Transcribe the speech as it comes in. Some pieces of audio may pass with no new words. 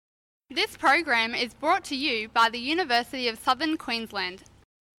This program is brought to you by the University of Southern Queensland.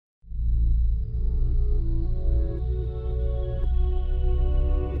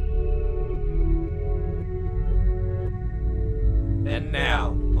 And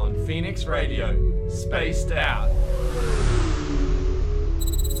now, on Phoenix Radio, Spaced Out.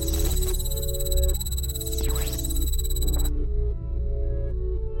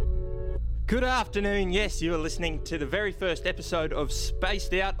 Good afternoon. Yes, you are listening to the very first episode of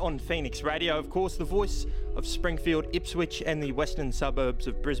Spaced Out on Phoenix Radio. Of course, the voice of Springfield, Ipswich and the western suburbs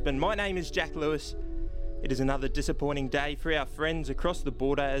of Brisbane. My name is Jack Lewis. It is another disappointing day for our friends across the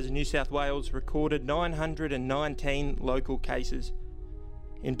border as New South Wales recorded 919 local cases.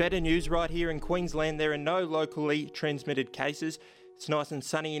 In better news, right here in Queensland, there are no locally transmitted cases. It's nice and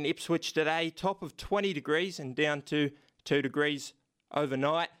sunny in Ipswich today, top of 20 degrees and down to 2 degrees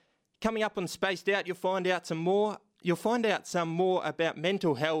overnight. Coming up on Spaced Out, you'll find out some more about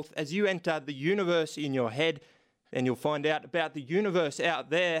mental health as you enter the universe in your head. Then you'll find out about the universe out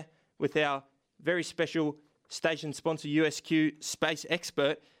there with our very special station sponsor, USQ Space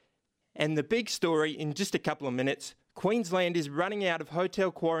Expert. And the big story in just a couple of minutes, Queensland is running out of hotel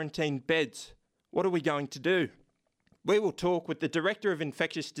quarantine beds. What are we going to do? We will talk with the Director of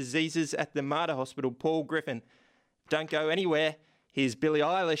Infectious Diseases at the Mater Hospital, Paul Griffin. Don't go anywhere. Here's Billie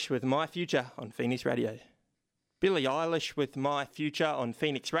Eilish with My Future on Phoenix Radio. Billie Eilish with My Future on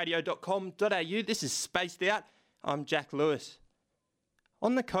phoenixradio.com.au. This is Spaced Out. I'm Jack Lewis.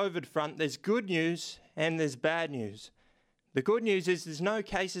 On the COVID front, there's good news and there's bad news. The good news is there's no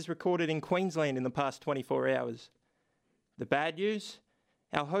cases recorded in Queensland in the past 24 hours. The bad news?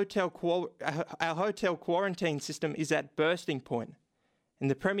 Our hotel quarantine system is at bursting point,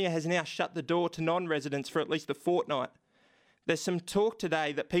 and the Premier has now shut the door to non-residents for at least a fortnight. There's some talk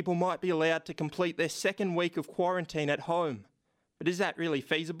today that people might be allowed to complete their second week of quarantine at home. But is that really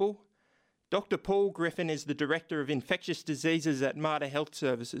feasible? Dr. Paul Griffin is the Director of Infectious Diseases at Mater Health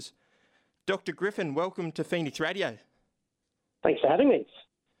Services. Dr. Griffin, welcome to Phoenix Radio. Thanks for having me.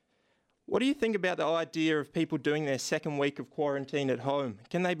 What do you think about the idea of people doing their second week of quarantine at home?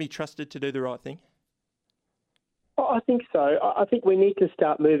 Can they be trusted to do the right thing? I think so. I think we need to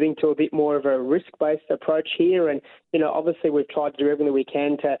start moving to a bit more of a risk-based approach here. And, obviously we've tried to do everything we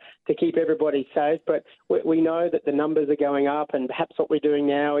can to keep everybody safe, but we know that the numbers are going up and perhaps what we're doing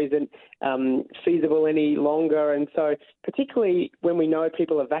now isn't feasible any longer. And so particularly when we know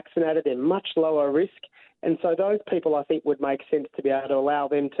people are vaccinated, they're much lower risk. And so those people, I think, would make sense to be able to allow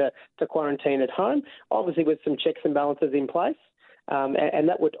them to quarantine at home, obviously with some checks and balances in place. And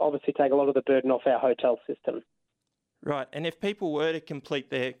that would obviously take a lot of the burden off our hotel system. Right, and if people were to complete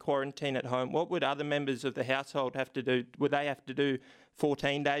their quarantine at home, what would other members of the household have to do? Would they have to do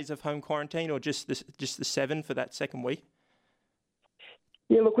 14 days of home quarantine or just the 7 for that second week?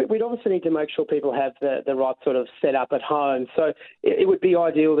 Yeah, look, we'd obviously need to make sure people have the right sort of setup at home. So it would be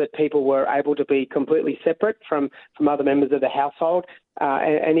ideal that people were able to be completely separate from other members of the household.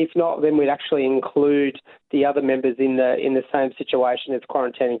 And if not, then we'd actually include the other members in the same situation as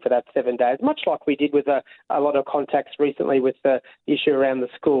quarantining for that 7 days, much like we did with a lot of contacts recently with the issue around the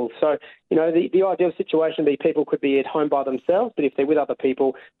schools. So, the ideal situation would be people could be at home by themselves, but if they're with other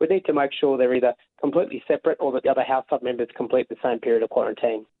people, we need to make sure they're either completely separate or that the other household members complete the same period of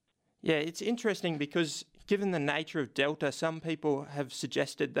quarantine. Yeah, it's interesting because given the nature of Delta, some people have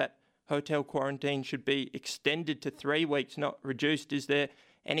suggested that hotel quarantine should be extended to 3 weeks, not reduced. Is there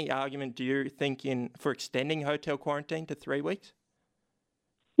any argument, do you think, for extending hotel quarantine to 3 weeks?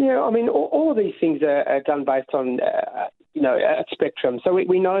 Yeah, I mean, all of these things are done based on, a spectrum. So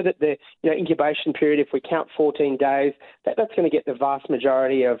we know that the incubation period, if we count 14 days, that's going to get the vast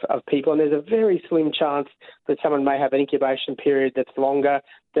majority of people. And there's a very slim chance that someone may have an incubation period that's longer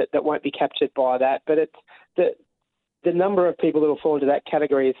that won't be captured by that. But it's the number of people that will fall into that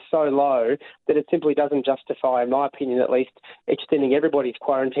category is so low that it simply doesn't justify, in my opinion at least, extending everybody's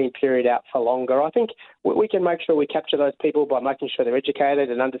quarantine period out for longer. I think we can make sure we capture those people by making sure they're educated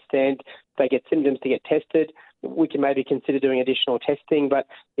and understand if they get symptoms to get tested. We can maybe consider doing additional testing, but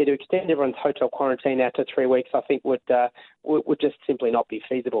to extend everyone's hotel quarantine out to 3 weeks, I think would just simply not be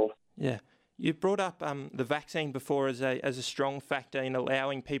feasible. Yeah. You brought up the vaccine before as a strong factor in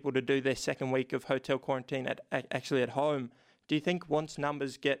allowing people to do their second week of hotel quarantine actually at home. Do you think once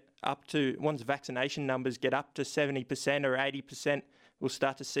vaccination numbers get up to 70% or 80%, we'll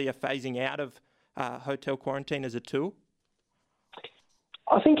start to see a phasing out of hotel quarantine as a tool?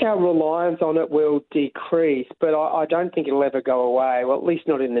 I think our reliance on it will decrease, but I don't think it'll ever go away, well, at least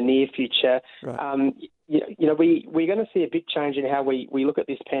not in the near future. Right. we're going to see a big change in how we look at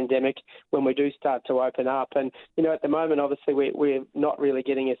this pandemic when we do start to open up. And, at the moment, obviously, we're not really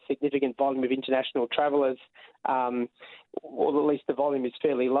getting a significant volume of international travellers, or at least the volume is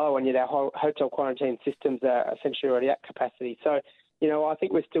fairly low, and yet our hotel quarantine systems are essentially already at capacity. So, I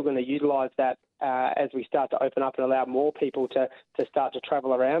think we're still going to utilise that as we start to open up and allow more people to start to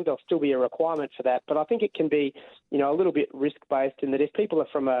travel around. There'll still be a requirement for that, but I think it can be, a little bit risk-based in that if people are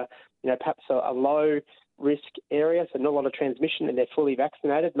from perhaps a low risk area, so not a lot of transmission, and they're fully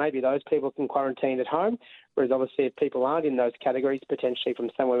vaccinated, maybe those people can quarantine at home. Whereas obviously if people aren't in those categories, potentially from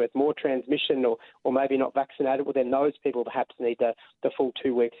somewhere with more transmission or maybe not vaccinated, well then those people perhaps need the full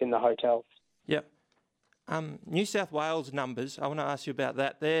 2 weeks in the hotels. Yep. New South Wales numbers, I want to ask you about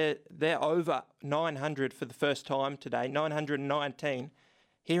that. They're over 900 for the first time today, 919.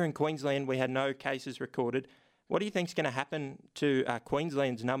 Here in Queensland, we had no cases recorded. What do you think is going to happen to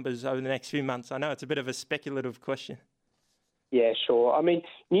Queensland's numbers over the next few months? I know it's a bit of a speculative question. Yeah, sure. I mean,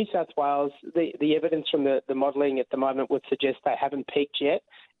 New South Wales, the evidence from the modelling at the moment would suggest they haven't peaked yet,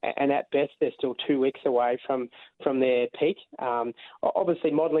 and at best they're still 2 weeks away from their peak.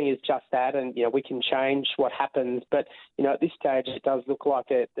 Obviously, modelling is just that, and we can change what happens, but at this stage it does look like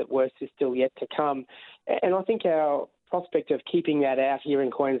that worse is still yet to come. And I think our prospect of keeping that out here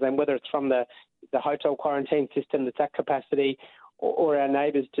in Queensland, whether it's from the hotel quarantine system that's at capacity, or our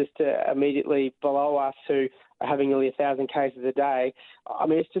neighbours just immediately below us who are having nearly 1,000 cases a day, I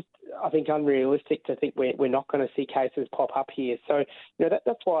mean, it's just, I think, unrealistic to think we're not going to see cases pop up here. So,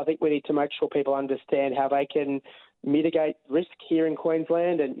 that's why I think we need to make sure people understand how they can mitigate risk here in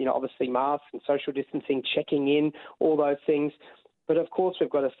Queensland, and, obviously masks and social distancing, checking in, all those things. But of course, we've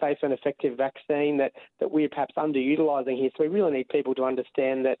got a safe and effective vaccine that we're perhaps underutilising here. So we really need people to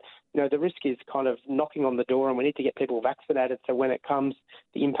understand that, the risk is kind of knocking on the door, and we need to get people vaccinated so when it comes,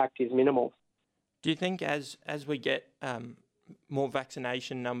 the impact is minimal. Do you think as we get more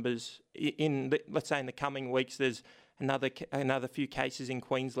vaccination numbers let's say in the coming weeks, there's another few cases in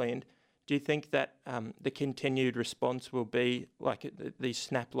Queensland, do you think that the continued response will be like these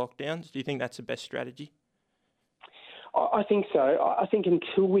snap lockdowns? Do you think that's the best strategy? I think so. I think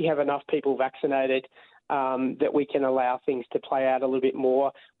until we have enough people vaccinated that we can allow things to play out a little bit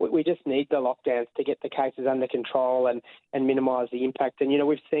more, we just need the lockdowns to get the cases under control and minimise the impact. And,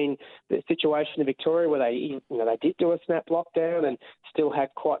 we've seen the situation in Victoria where they did do a snap lockdown and still had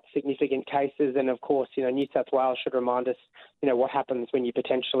quite significant cases. And, of course, New South Wales should remind us, what happens when you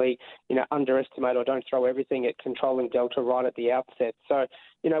potentially, underestimate or don't throw everything at controlling Delta right at the outset. So,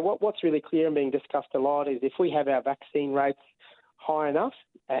 what's really clear and being discussed a lot is if we have our vaccine rates high enough,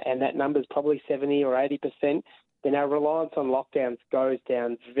 and that number's probably 70 or 80%, then our reliance on lockdowns goes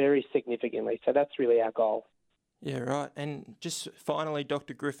down very significantly. So that's really our goal. Yeah, right. And just finally,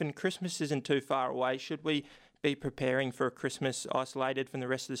 Dr. Griffin, Christmas isn't too far away. Should we be preparing for a Christmas isolated from the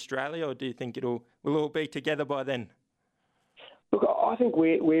rest of Australia, or do you think we'll all be together by then? Look, I think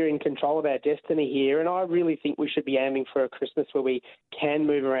we're in control of our destiny here, and I really think we should be aiming for a Christmas where we can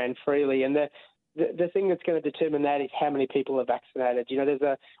move around freely. And the thing that's going to determine that is how many people are vaccinated.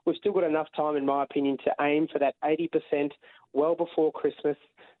 We've still got enough time, in my opinion, to aim for that 80% well before Christmas,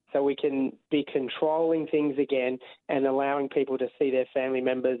 so we can be controlling things again and allowing people to see their family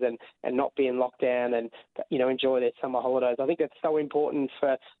members and not be in lockdown and, enjoy their summer holidays. I think that's so important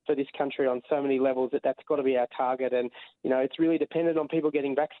for this country on so many levels that's got to be our target. And, it's really dependent on people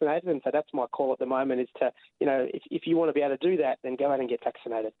getting vaccinated. And so that's my call at the moment is to, if you want to be able to do that, then go out and get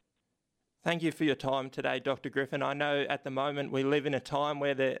vaccinated. Thank you for your time today, Dr. Griffin. I know at the moment we live in a time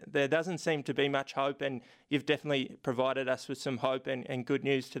where there doesn't seem to be much hope, and you've definitely provided us with some hope and good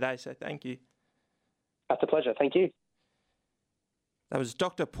news today, so thank you. That's a pleasure. Thank you. That was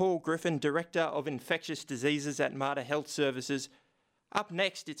Dr. Paul Griffin, Director of Infectious Diseases at Mater Health Services. Up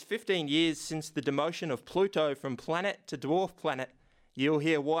next, it's 15 years since the demotion of Pluto from planet to dwarf planet. You'll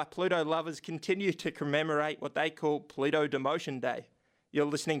hear why Pluto lovers continue to commemorate what they call Pluto Demotion Day. You're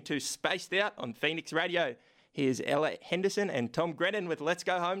listening to Spaced Out on Phoenix Radio. Here's Ella Henderson and Tom Grennan with Let's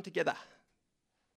Go Home Together.